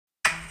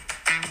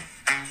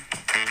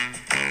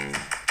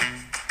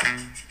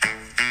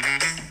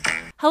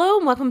Hello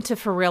and welcome to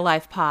For Real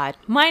Life Pod.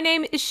 My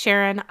name is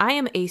Sharon. I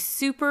am a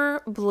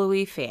super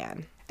Bluey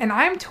fan. And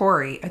I'm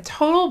Tori, a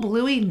total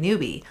Bluey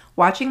newbie,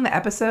 watching the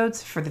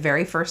episodes for the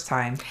very first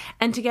time.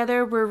 And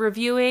together we're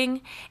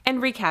reviewing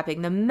and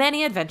recapping the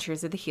many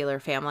adventures of the Heeler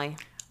family.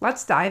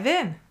 Let's dive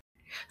in.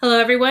 Hello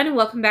everyone and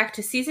welcome back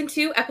to Season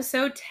 2,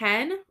 Episode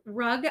 10,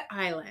 Rug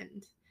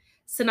Island.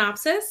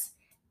 Synopsis: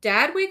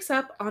 Dad wakes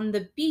up on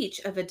the beach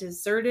of a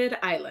deserted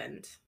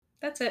island.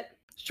 That's it.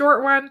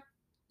 Short one.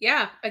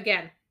 Yeah,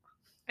 again.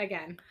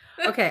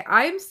 Okay,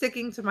 I'm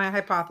sticking to my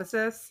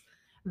hypothesis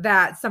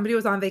that somebody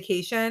was on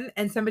vacation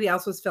and somebody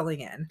else was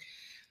filling in.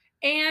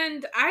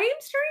 And I am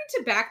starting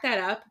to back that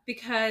up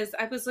because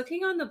I was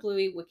looking on the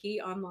Bluey Wiki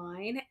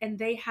online and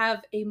they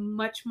have a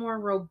much more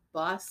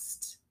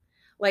robust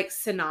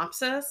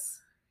synopsis.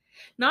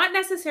 Not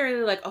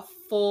necessarily like a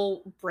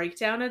full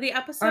breakdown of the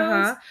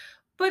episodes,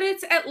 but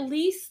it's at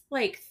least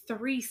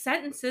 3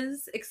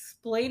 sentences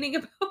explaining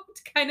about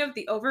kind of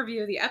the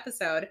overview of the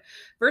episode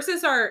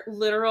versus our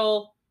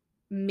literal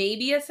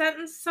maybe a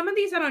sentence. Some of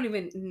these I don't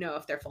even know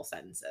if they're full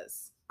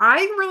sentences. I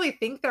really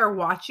think they're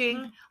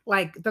watching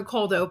the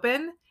cold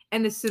open,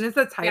 and as soon as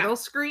the title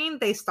screen,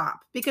 they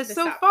stop. Because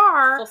so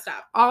far, full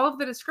stop. All of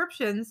the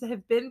descriptions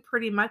have been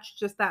pretty much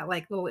just that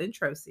little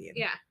intro scene.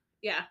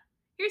 Yeah.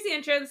 Here's the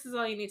intro. This is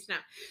all you need to know.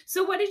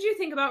 So what did you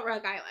think about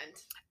Rug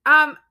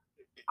Island?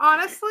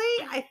 Honestly,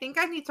 I think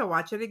I need to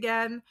watch it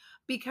again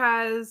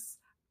because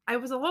I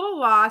was a little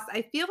lost.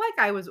 I feel like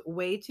I was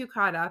way too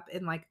caught up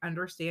in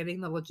understanding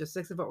the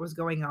logistics of what was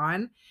going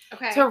on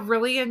to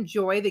really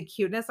enjoy the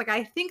cuteness.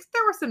 I think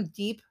there was some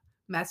deep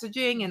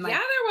messaging and there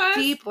was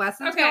deep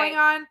lessons going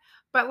on.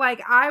 But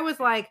I was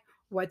like,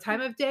 what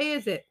time of day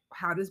is it?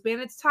 How does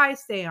Bandit's tie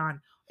stay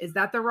on? Is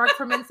that the rug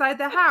from inside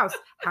the house?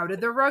 How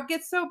did the rug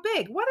get so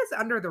big? What is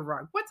under the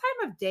rug? What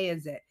time of day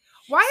is it?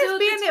 Why is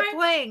Bandit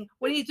playing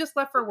when he just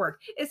left for work?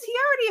 Is he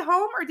already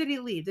home or did he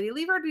leave? Did he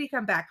leave or did he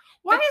come back?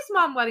 Why is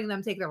Mom letting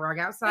them take the rug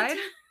outside?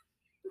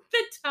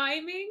 The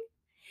timing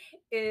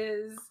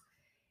is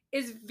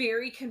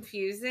very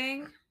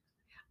confusing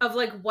of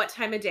what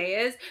time of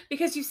day is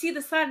because you see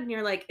the sun and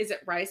you're like, is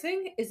it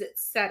rising? Is it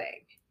setting?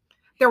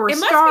 There were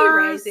stars.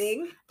 Must be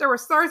rising. There were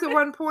stars at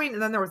one point,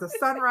 and then there was a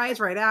sunrise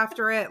right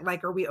after it.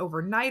 Are we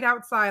overnight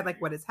outside?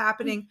 What is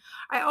happening?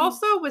 I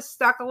also was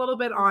stuck a little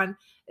bit on,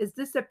 is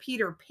this a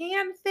Peter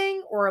Pan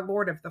thing or a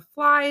Lord of the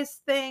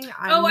Flies thing?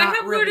 I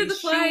have really Lord of the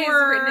Flies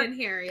written in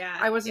here. Yeah.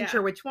 I wasn't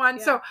sure which one.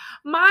 Yeah. So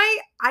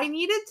I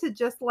needed to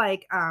just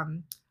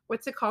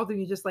what's it called when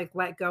you just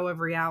let go of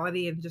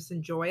reality and just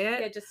enjoy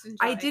it? Yeah, just enjoy.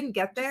 I didn't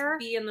get there.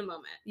 Just be in the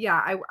moment.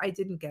 Yeah, I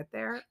didn't get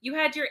there. You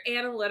had your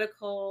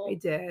analytical. I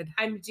did.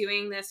 I'm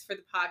doing this for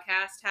the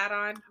podcast hat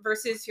on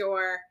versus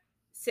your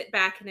sit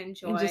back and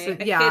enjoy a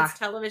kids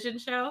television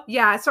show.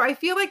 Yeah, so I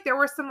feel like there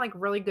were some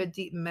really good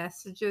deep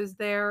messages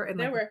there and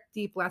there were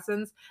deep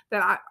lessons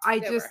that I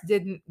just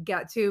didn't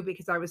get to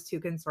because I was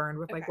too concerned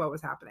with what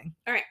was happening.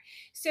 All right.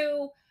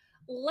 So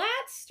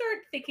let's start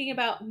thinking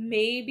about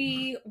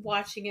maybe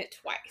watching it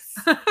twice.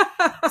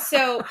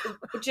 So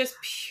just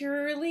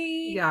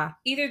purely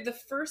either the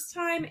first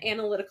time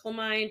analytical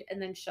mind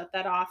and then shut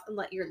that off and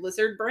let your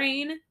lizard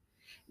brain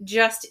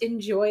just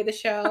enjoy the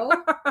show.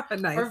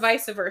 Nice. Or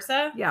vice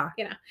versa. Yeah.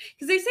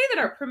 Because they say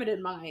that our primitive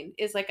mind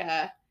is like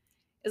a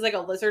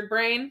lizard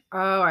brain.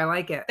 Oh, I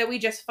like it. That we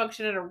just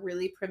function at a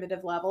really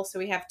primitive level. So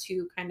we have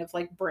two kind of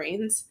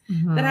brains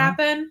that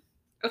happen.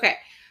 Okay.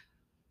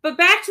 But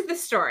back to the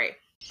story.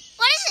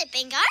 What is it,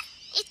 Bingo?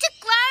 It's a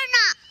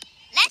grown-up.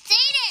 Let's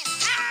eat him.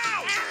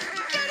 Ow!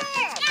 Get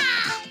off!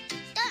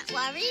 No! Don't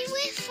worry,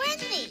 we're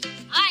friendly.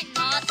 I'm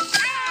not.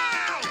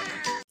 Ow!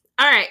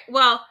 All right,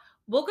 well,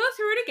 we'll go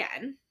through it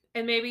again.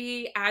 And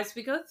maybe as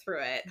we go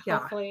through it,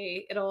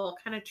 hopefully it'll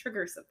kind of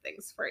trigger some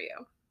things for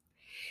you.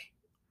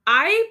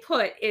 I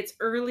put it's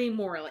early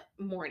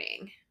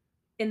morning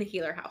in the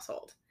Heeler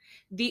household.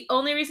 The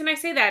only reason I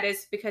say that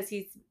is because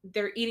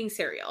they're eating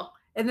cereal.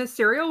 And the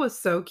cereal was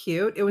so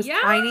cute. It was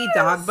tiny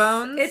dog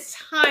bones. It's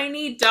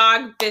tiny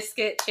dog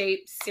biscuit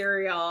shaped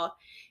cereal.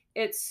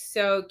 It's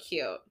so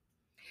cute.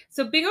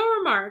 So Bingo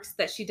remarks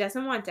that she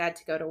doesn't want Dad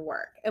to go to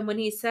work. And when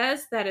he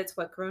says that it's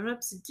what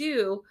grown-ups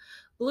do,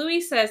 Bluey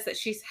says that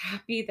she's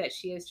happy that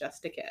she is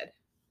just a kid.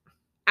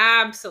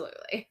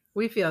 Absolutely.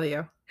 We feel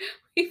you.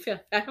 We feel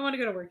I don't want to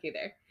go to work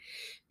either.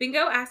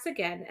 Bingo asks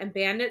again, and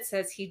Bandit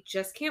says he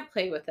just can't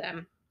play with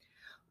them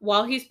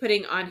while he's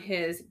putting on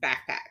his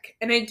backpack.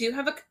 And I do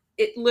have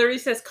it literally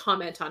says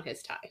comment on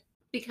his tie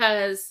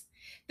because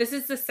this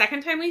is the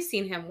second time we've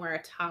seen him wear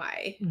a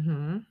tie.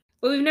 Mm-hmm.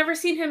 But we've never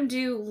seen him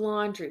do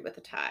laundry with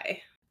a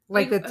tie.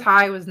 The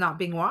tie was not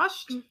being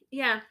washed?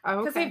 Yeah.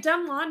 Because they've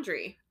done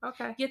laundry.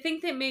 Okay. You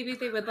think that maybe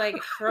they would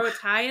throw a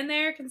tie in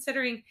there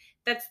considering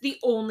that's the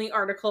only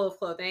article of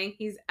clothing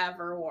he's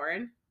ever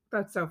worn.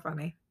 That's so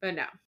funny. But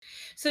no.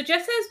 So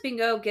just as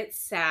Bingo gets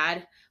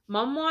sad,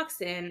 Mom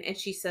walks in and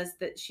she says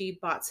that she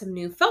bought some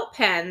new felt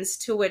pens,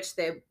 to which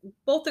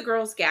both the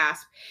girls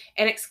gasp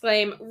and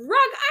exclaim, Rug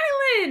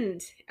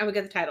Island! And we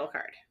get the title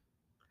card.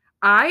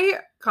 I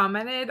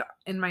commented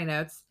in my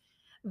notes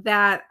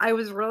that I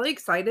was really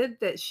excited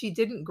that she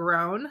didn't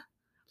groan.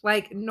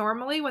 Like,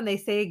 normally when they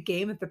say a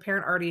game that the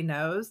parent already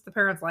knows, the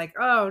parent's like,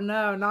 "Oh,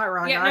 no, not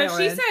Rock Yeah, no,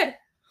 she Island." said,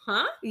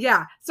 huh?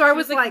 Yeah. So I She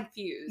was like like,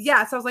 confused.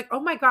 yeah. So I was like,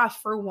 oh my gosh,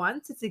 for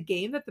once, it's a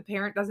game that the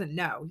parent doesn't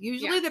know.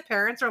 Usually Yeah. the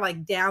parents are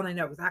like down, they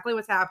know exactly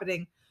what's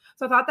happening.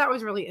 So I thought that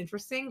was really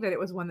interesting that it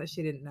was one that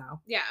she didn't know.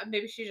 Yeah,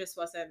 maybe she just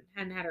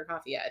hadn't had her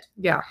coffee yet.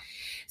 Yeah.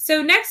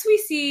 So next we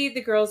see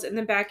the girls in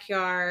the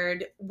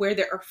backyard where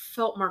there are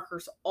felt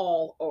markers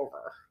all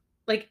over,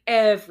 like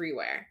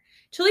everywhere.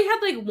 Tilly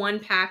had like one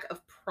pack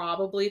of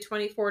probably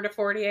 24 to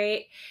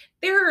 48.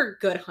 There are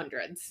good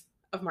hundreds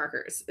of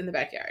markers in the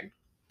backyard.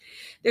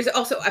 There's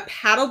also a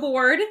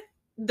paddleboard,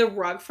 the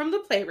rug from the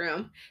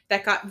playroom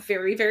that got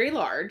very, very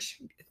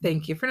large,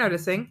 Thank you for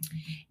noticing.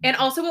 and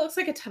also it looks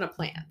like a ton of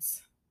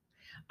plants.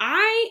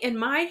 In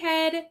my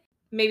head,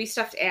 maybe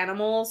stuffed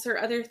animals or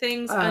other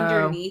things Oh,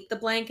 underneath the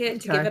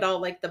blanket to give okay. it all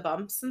like the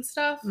bumps and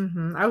stuff.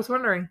 I was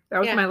wondering. That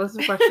was Yeah. my list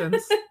of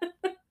questions.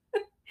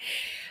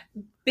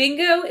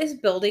 Bingo is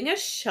building a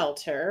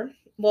shelter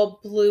while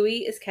Bluey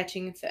is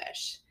catching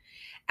fish.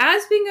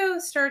 As Bingo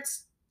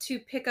starts to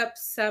pick up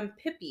some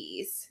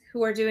pippies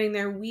who are doing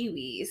their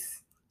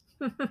wee-wees,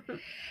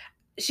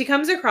 she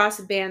comes across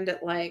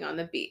Bandit laying on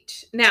the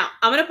beach. Now,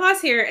 I'm going to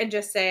pause here and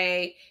just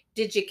say,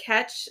 did you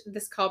catch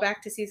this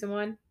callback to season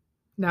 1?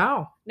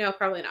 No. No,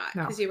 probably not.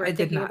 No, Because you were I did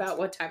thinking not. about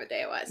what time of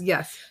day it was.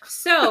 Yes.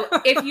 So,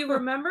 if you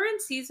remember in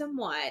season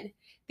 1,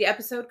 the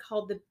episode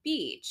called The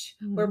Beach,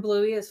 where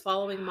Bluey is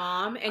following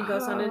Mom and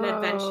goes on an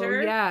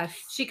adventure. Yes.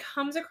 She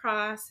comes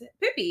across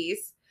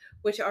Pippies,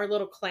 which are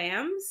little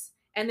clams.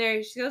 And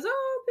there she goes,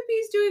 oh,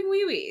 Pippi's doing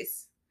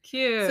wee-wees.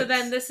 Cute. So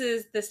then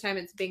this time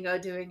it's Bingo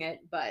doing it,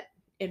 but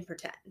in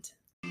pretend.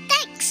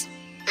 Thanks.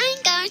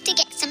 I'm going to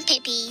get some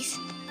pippies.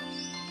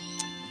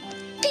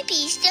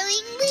 Pippi's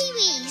doing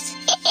wee-wees.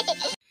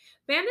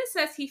 Bandit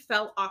says he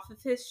fell off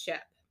of his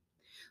ship.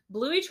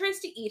 Bluey tries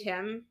to eat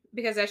him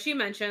because, as she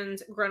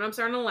mentions, grown-ups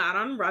aren't allowed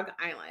on Rug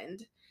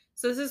Island.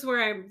 So this is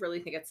where I really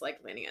think it's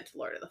like leaning into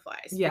Lord of the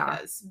Flies. Yeah.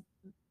 Because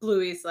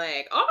Bluey's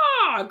like,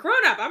 oh,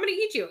 grown-up, I'm going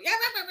to eat you.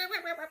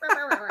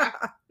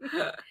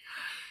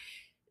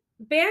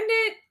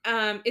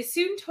 Bandit is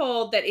soon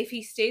told that if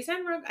he stays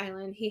on Rug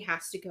Island, he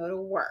has to go to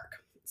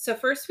work. So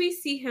first we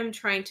see him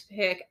trying to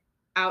pick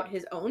out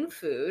his own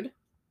food,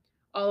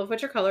 all of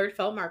which are colored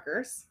felt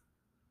markers.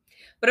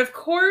 But of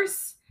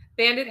course,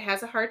 Bandit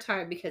has a hard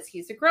time because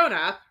he's a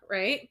grown-up,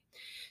 right?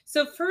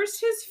 So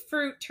first his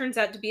fruit turns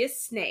out to be a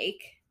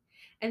snake,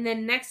 and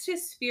then next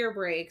his spear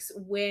breaks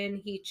when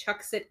he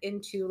chucks it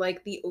into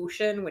like the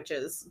ocean, which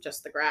is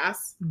just the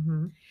grass.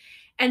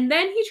 And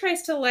then he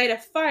tries to light a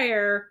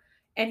fire,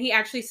 and he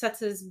actually sets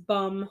his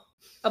bum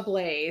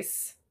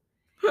ablaze.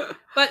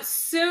 But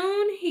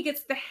soon he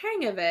gets the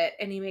hang of it,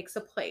 and he makes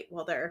a plate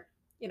while they're,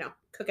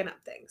 cooking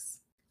up things.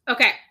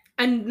 Okay,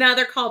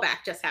 another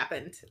callback just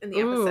happened in the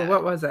episode. Ooh,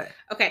 what was it?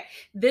 Okay,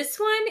 this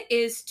one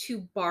is to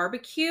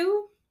barbecue.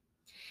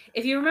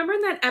 If you remember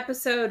in that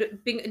episode,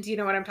 do you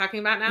know what I'm talking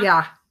about now?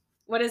 Yeah.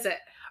 What is it?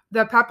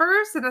 The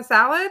peppers in a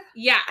salad?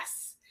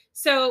 Yes.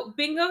 So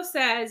Bingo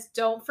says,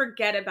 don't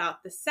forget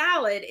about the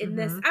salad in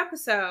this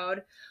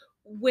episode,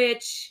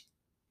 which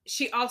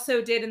she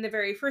also did in the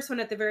very first one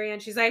at the very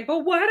end. She's like,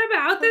 but what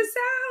about the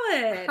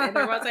salad? And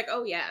everyone's like,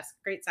 oh yes,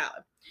 great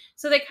salad.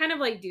 So they kind of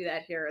like do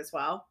that here as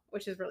well,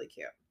 which is really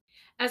cute.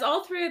 As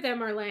all three of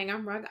them are laying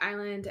on Rug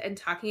Island and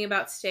talking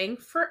about staying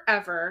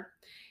forever,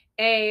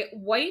 a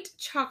white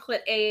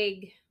chocolate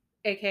egg,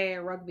 aka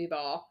a rugby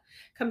ball,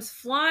 comes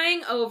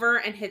flying over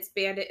and hits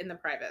Bandit in the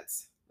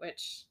privates,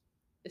 which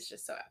is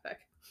just so epic.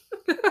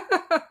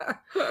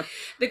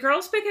 The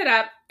girls pick it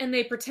up and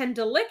they pretend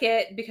to lick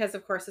it because,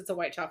 of course, it's a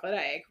white chocolate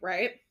egg,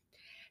 right?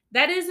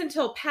 That is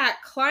until Pat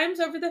climbs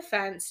over the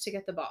fence to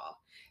get the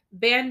ball.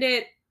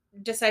 Bandit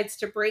decides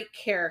to break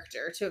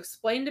character to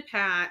explain that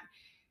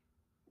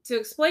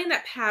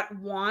Pat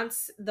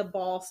wants the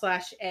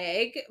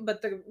ball/egg,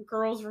 but the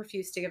girls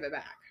refuse to give it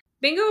back.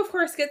 Bingo, of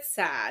course, gets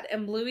sad,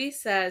 and Bluey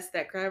says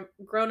that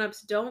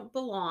grown-ups don't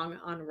belong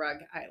on Rug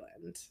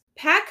Island.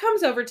 Pat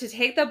comes over to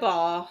take the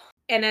ball,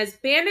 and as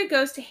Bandit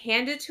goes to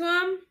hand it to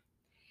him,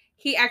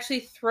 he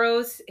actually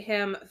throws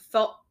him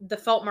the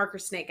felt marker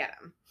snake at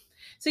him.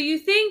 So you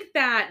think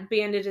that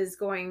Bandit is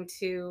going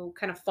to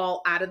kind of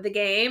fall out of the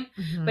game,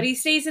 but he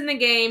stays in the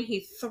game.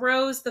 He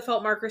throws the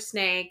felt marker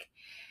snake,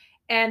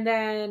 and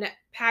then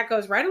Pat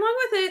goes right along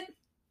with it.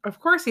 Of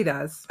course he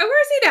does. Of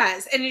course he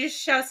does. And he just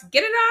shouts,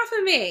 get it off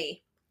of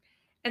me.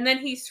 And then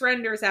he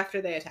surrenders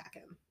after they attack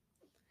him.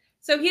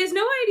 So he has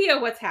no idea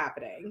what's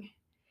happening.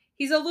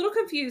 He's a little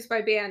confused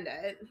by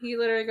Bandit. He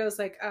literally goes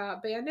like,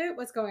 Bandit,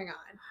 what's going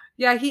on?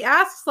 Yeah, he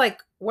asks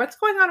like, what's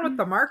going on with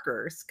the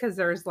markers? Because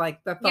there's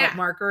like the felt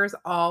markers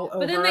all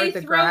over the grass. But then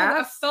they throw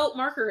a felt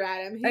marker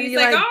at him. He's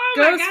like, oh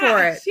goes my gosh.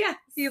 For it. Yes.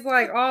 He's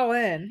like all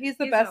in. He's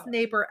the best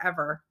neighbor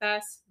ever.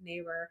 Best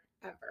neighbor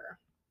ever.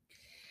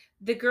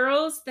 The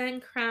girls then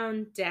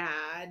crown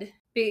Dad,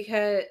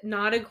 because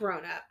not a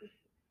grown-up,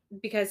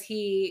 because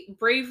he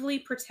bravely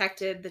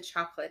protected the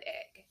chocolate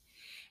egg.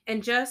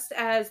 And just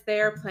as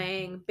they're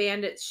playing,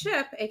 Bandit's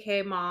ship,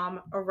 aka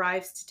Mom,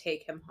 arrives to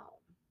take him home.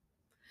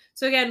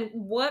 So again,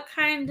 what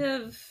kind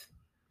of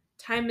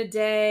time of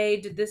day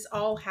did this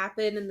all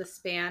happen in the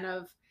span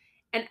of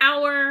an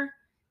hour,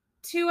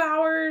 2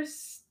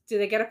 hours? Do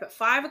they get up at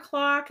 5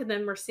 o'clock and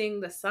then we're seeing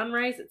the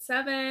sunrise at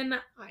 7?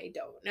 I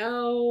don't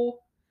know.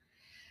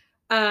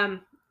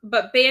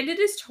 But Bandit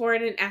is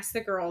torn and asks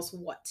the girls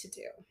what to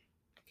do.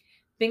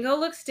 Bingo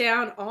looks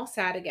down, all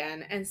sad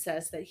again, and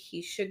says that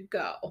he should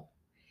go.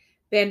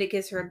 Bandit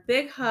gives her a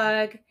big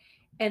hug,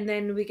 and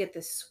then we get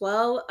the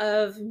swell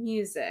of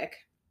music.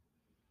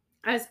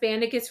 As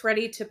Bandit gets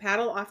ready to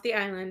paddle off the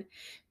island,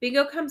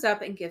 Bingo comes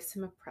up and gives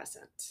him a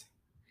present.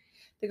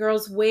 The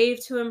girls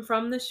wave to him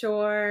from the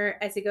shore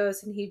as he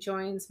goes and he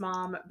joins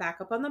Mom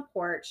back up on the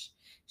porch.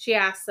 She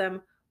asks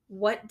them,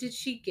 "What did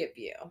she give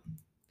you?"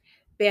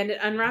 Bandit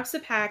unwraps a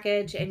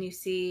package and you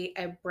see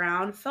a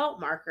brown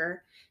felt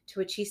marker, to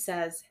which he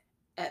says,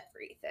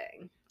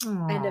 "Everything."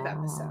 Aww, End of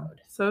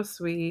episode. So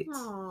sweet.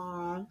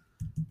 Aww.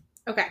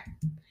 Okay.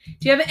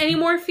 Do you have any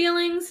more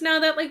feelings now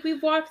that like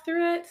we've walked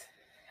through it?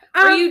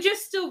 Or are you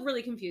just still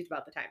really confused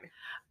about the timing?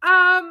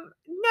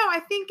 No,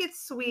 I think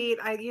it's sweet.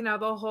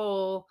 The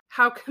whole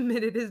how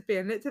committed is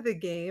Bandit to the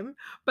game,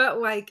 but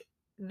like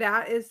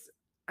that is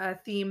a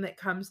theme that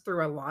comes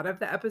through a lot of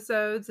the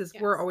episodes is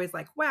we're always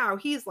like, wow,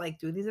 he's like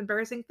doing these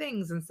embarrassing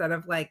things instead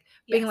of like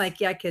being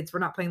like, yeah, kids, we're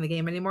not playing the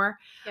game anymore.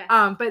 Yes.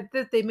 But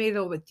they made it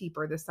a little bit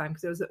deeper this time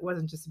because it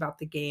wasn't just about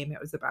the game. It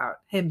was about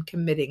him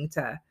committing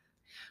to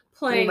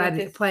playing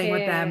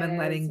with them and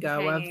letting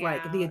go of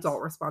like the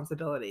adult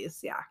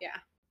responsibilities. Yeah.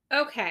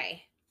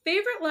 Okay.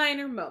 Favorite line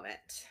or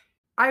moment?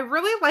 I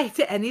really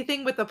liked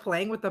anything with the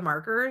playing with the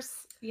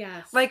markers.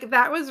 Yes. Like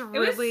that was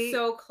really it was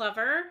so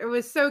clever. It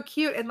was so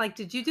cute. And like,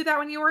 did you do that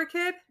when you were a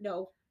kid?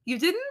 No. You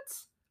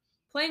didn't?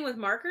 Playing with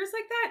markers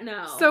like that?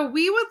 No. So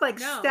we would like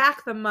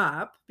stack them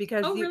up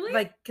because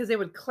because they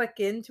would click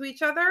into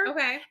each other.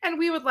 Okay. And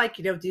we would like,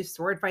 do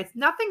sword fights.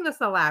 Nothing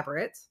this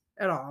elaborate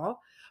at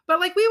all. But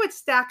like we would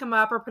stack them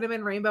up or put them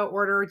in rainbow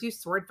order or do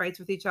sword fights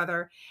with each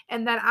other.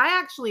 And then I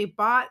actually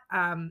bought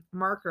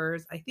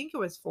markers. I think it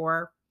was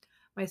for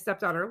my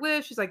stepdaughter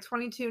Liz. She's like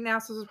 22 now.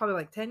 So this was probably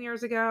like 10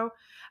 years ago.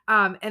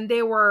 And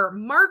they were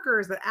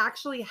markers that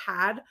actually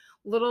had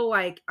little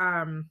like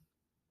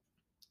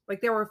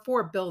there were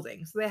 4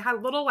 buildings. So they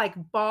had little like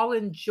ball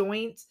and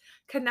joint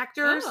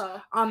connectors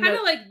on kind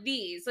of like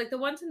these. Like the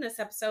ones in this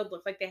episode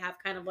look like they have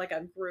kind of like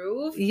a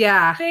groove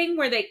thing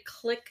where they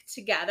click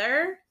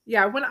together.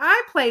 Yeah, when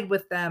I played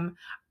with them,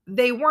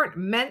 they weren't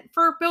meant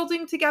for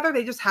building together.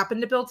 They just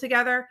happened to build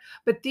together.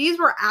 But these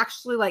were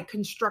actually like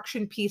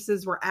construction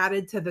pieces were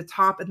added to the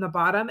top and the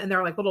bottom, and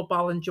they're like little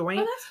ball and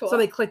joint. Oh, that's cool. So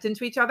they clicked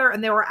into each other,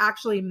 and they were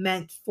actually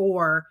meant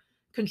for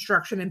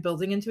construction and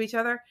building into each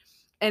other.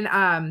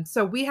 And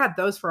so we had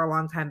those for a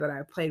long time that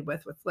I played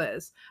with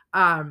Liz.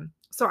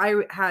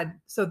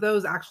 So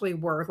those actually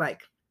were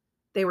like,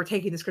 they were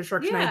taking this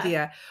construction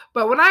idea.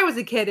 But when I was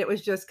a kid, it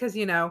was just because,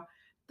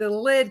 the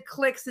lid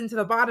clicks into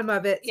the bottom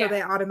of it. So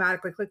they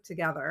automatically click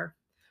together.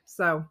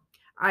 So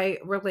I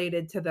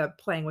related to the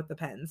playing with the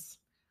pens.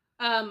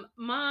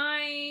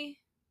 My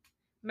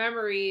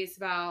memories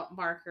about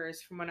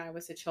markers from when I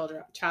was a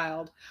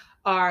child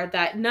are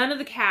that none of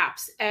the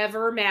caps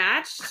ever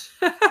matched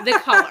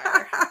the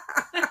color.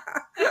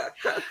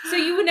 So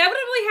you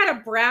inevitably had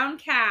a brown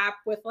cap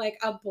with like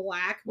a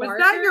black marker. Was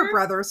that your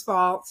brother's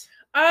fault?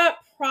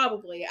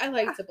 Probably. I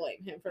like to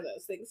blame him for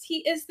those things.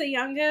 He is the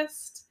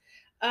youngest.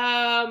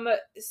 And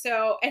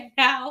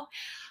now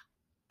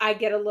I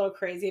get a little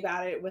crazy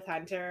about it with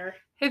Hunter.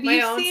 Have my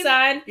you own seen...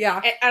 son?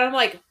 Yeah. And I'm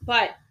like,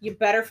 but you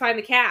better find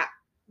the cap.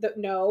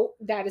 No,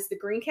 that is the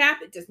green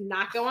cap. It does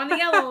not go on the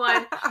yellow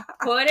one.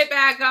 Put it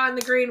back on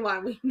the green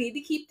one. We need to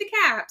keep the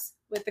caps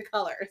with the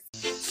colors.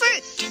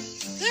 Fruit.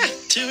 Yeah,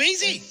 too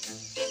easy.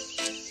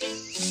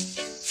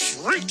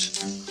 Fruit.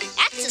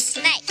 That's a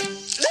snake.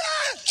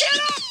 Ah,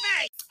 get off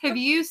me! Have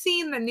you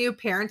seen the new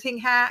parenting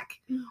hack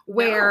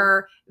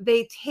where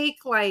they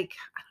take like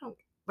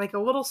a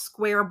little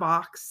square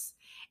box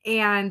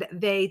and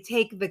they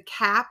take the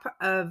cap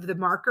of the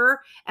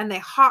marker and they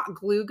hot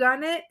glue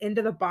gun it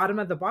into the bottom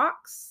of the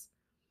box?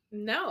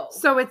 No.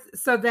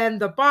 So then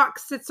the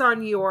box sits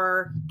on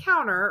your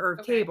counter or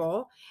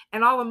table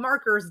and all the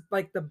markers,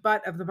 like the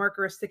butt of the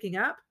marker is sticking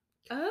up.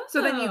 Oh.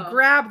 So then you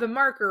grab the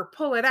marker,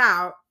 pull it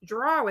out,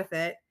 draw with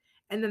it,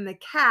 and then the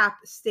cap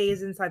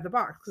stays inside the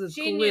box because it's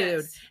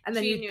glued. And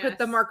then you put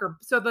the marker.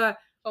 So the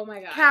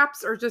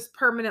caps are just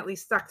permanently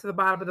stuck to the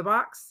bottom of the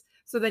box.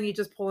 So then you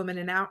just pull them in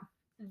and out.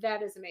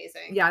 That is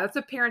amazing. Yeah, that's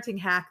a parenting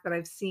hack that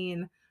I've seen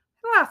in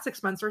the last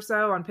 6 months or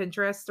so on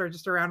Pinterest or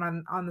just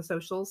around on the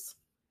socials.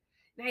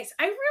 Nice.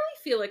 I really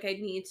feel like I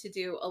need to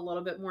do a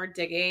little bit more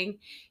digging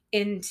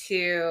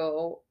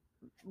into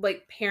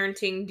like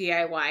parenting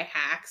DIY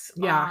hacks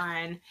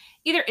on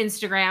either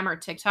Instagram or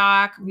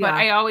TikTok. But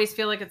I always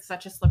feel like it's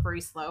such a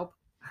slippery slope.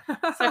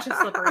 Such a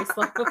slippery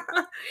slope.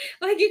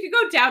 Like you could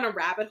go down a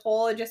rabbit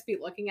hole and just be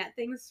looking at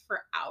things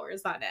for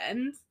hours on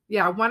end.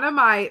 Yeah, one of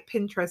my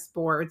Pinterest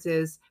boards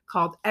is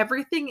called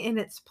Everything in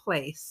Its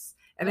Place.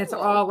 And it's Oh.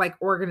 all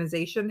like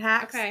organization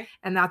hacks. Okay.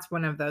 And that's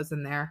one of those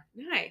in there.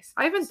 Nice.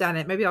 I haven't done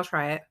it. Maybe I'll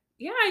try it.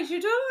 Yeah, you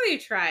should totally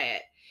try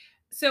it.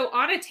 So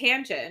on a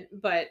tangent,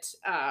 but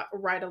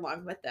right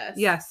along with this.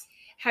 Yes.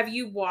 Have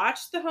you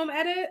watched the home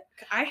edit?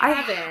 I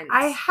haven't.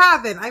 I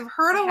haven't. I've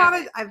heard a lot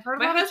of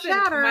My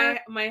chatter.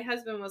 My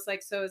husband was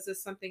like, "So is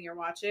this something you're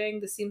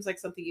watching? This seems like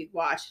something you'd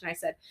watch." And I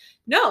said,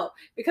 "No,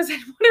 because I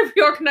want to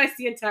reorganize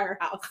the entire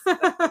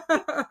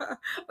house."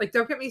 Like,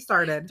 don't get me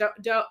started.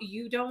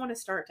 You don't want to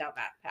start down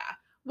that path.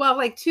 Well,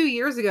 like 2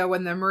 years ago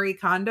when the Marie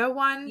Kondo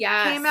one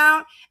Yes. came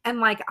out, and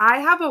like I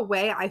have a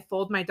way I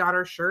fold my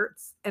daughter's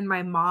shirts, and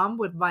my mom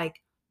would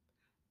like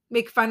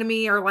make fun of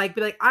me or like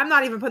be like, I'm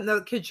not even putting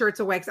the kids' shirts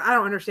away because I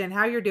don't understand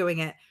how you're doing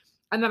it.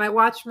 And then I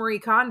watched Marie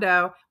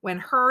Kondo when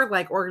her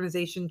like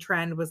organization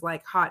trend was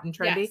like hot and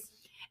trendy. Yes.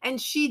 And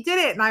she did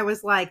it. And I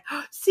was like,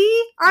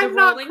 see, I'm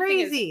not rolling thing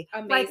is crazy.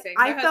 amazing. Like,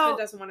 My I husband felt,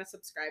 doesn't want to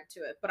subscribe to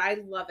it, but I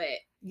love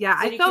it. yeah,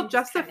 So I you felt can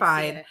just kinda see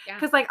justified it. Yeah.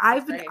 because like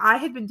great. I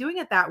had been doing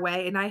it that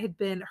way and I had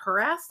been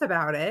harassed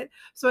about it.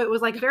 So it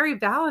was like very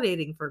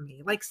validating for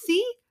me. Like,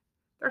 see,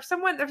 there's a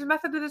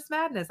method to this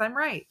madness. I'm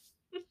right.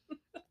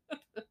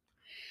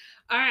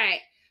 All right.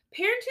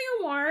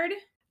 Parenting award.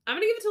 I'm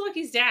gonna give it to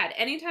Lucky's dad.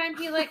 Anytime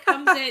he like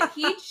comes in,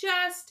 he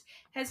just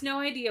has no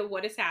idea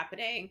what is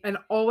happening And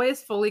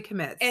always fully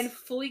commits. and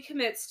fully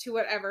commits to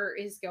whatever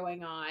is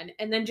going on,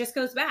 and then just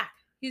goes back.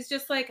 He's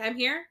just like, "I'm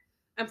here.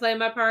 I'm playing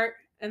my part,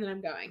 and then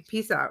I'm going."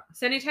 Peace out.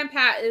 So anytime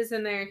Pat is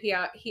in there,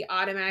 he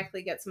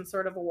automatically gets some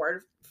sort of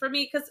award for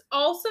me because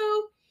also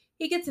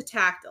he gets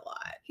attacked a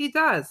lot. He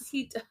does.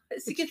 He does. He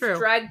It's gets true.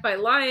 dragged by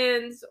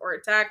lions or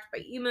attacked by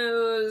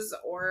emus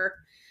or,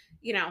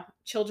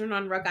 children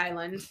on Rug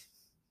Island.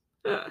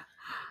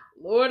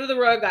 Lord of the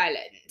Rug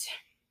Island.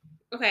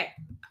 Okay.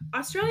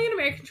 Australian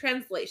American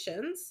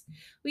translations.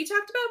 We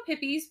talked about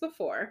Pippies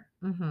before,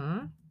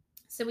 Mm-hmm.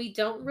 so we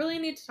don't really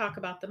need to talk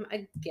about them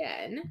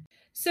again.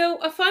 So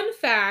a fun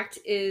fact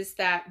is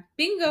that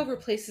Bingo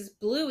replaces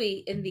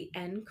Bluey in the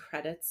end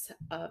credits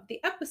of the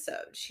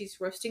episode. She's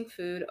roasting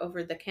food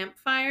over the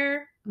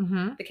campfire.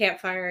 Mm-hmm. The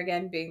campfire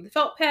again being the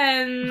felt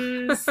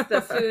pens,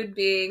 the food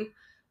being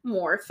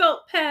more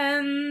felt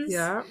pens.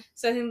 Yeah.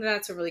 So I think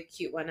that's a really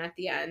cute one at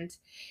the end.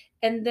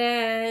 And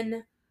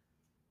then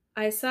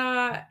I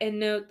saw a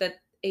note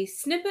that a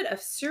snippet of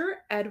Sir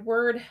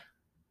Edward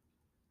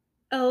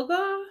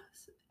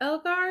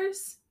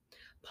Elgar's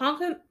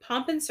Pomp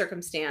and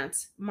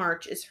Circumstance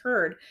march is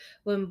heard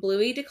when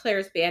Bluey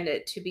declares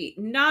Bandit to be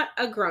not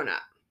a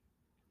grown-up.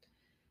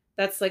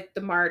 That's like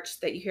the march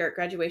that you hear at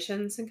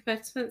graduations and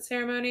commencement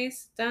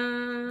ceremonies.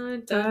 Da,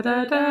 da,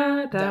 da,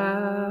 da,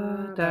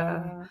 da,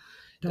 da,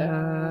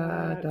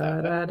 da,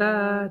 da,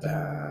 da,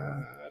 da.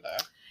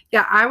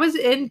 Yeah, I was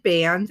in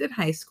band in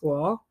high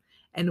school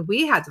and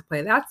we had to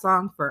play that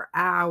song for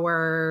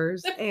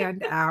hours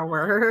and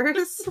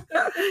hours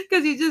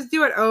because you just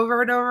do it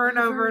over and over and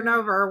over and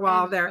over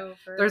while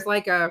there's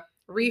like a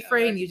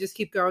refrain. You just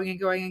keep going and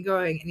going and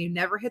going and you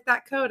never hit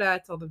that coda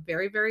until the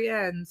very, very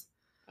end.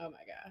 Oh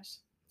my gosh.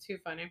 Too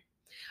funny.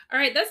 All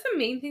right, that's the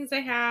main things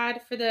I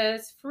had for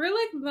this. For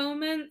like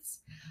moments,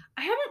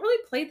 I haven't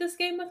really played this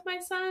game with my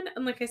son.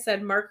 And like I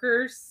said,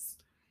 markers,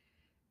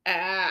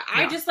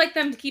 I just like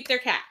them to keep their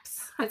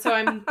caps. And so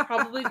I'm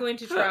probably going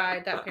to try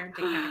that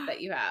parenting hack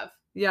that you have.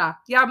 Yeah.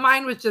 Yeah,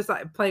 mine was just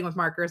like playing with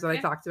markers that I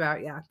Yeah. talked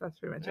about. Yeah, that's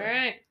pretty much All it.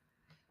 right.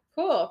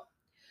 Cool.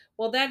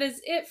 Well, that is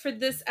it for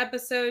this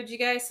episode, you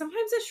guys.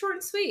 Sometimes it's short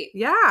and sweet.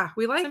 Yeah,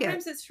 we like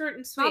Sometimes it. it's short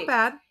and It's sweet. not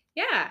bad.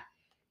 Yeah.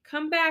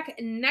 Come back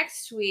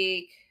next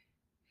week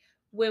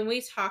when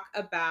we talk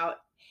about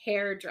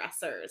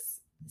hairdressers.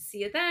 See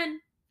you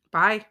then.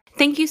 Bye.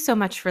 Thank you so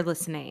much for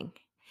listening.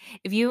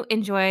 If you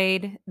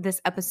enjoyed this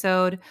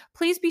episode,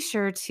 please be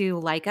sure to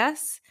like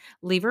us,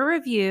 leave a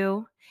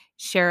review,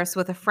 share us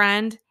with a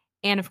friend,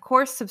 and of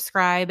course,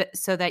 subscribe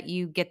so that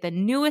you get the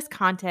newest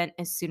content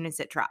as soon as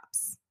it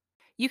drops.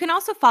 You can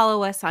also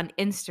follow us on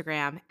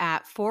Instagram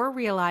at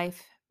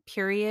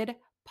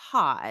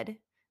forreallife_pod.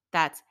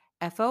 That's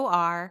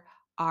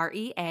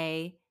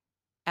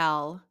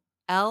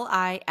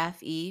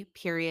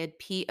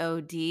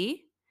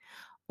FORREALLIFE_POD.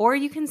 Or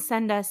you can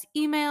send us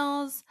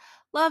emails,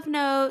 love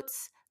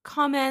notes,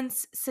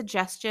 comments,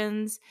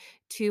 suggestions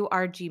to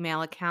our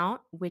Gmail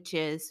account, which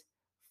is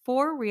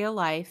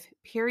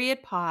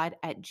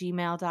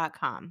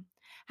forreallife_pod@gmail.com.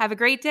 Have a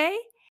great day.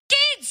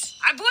 Kids,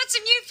 I bought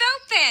some new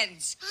felt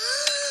pens.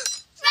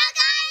 Frog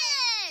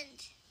Island!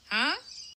 Huh?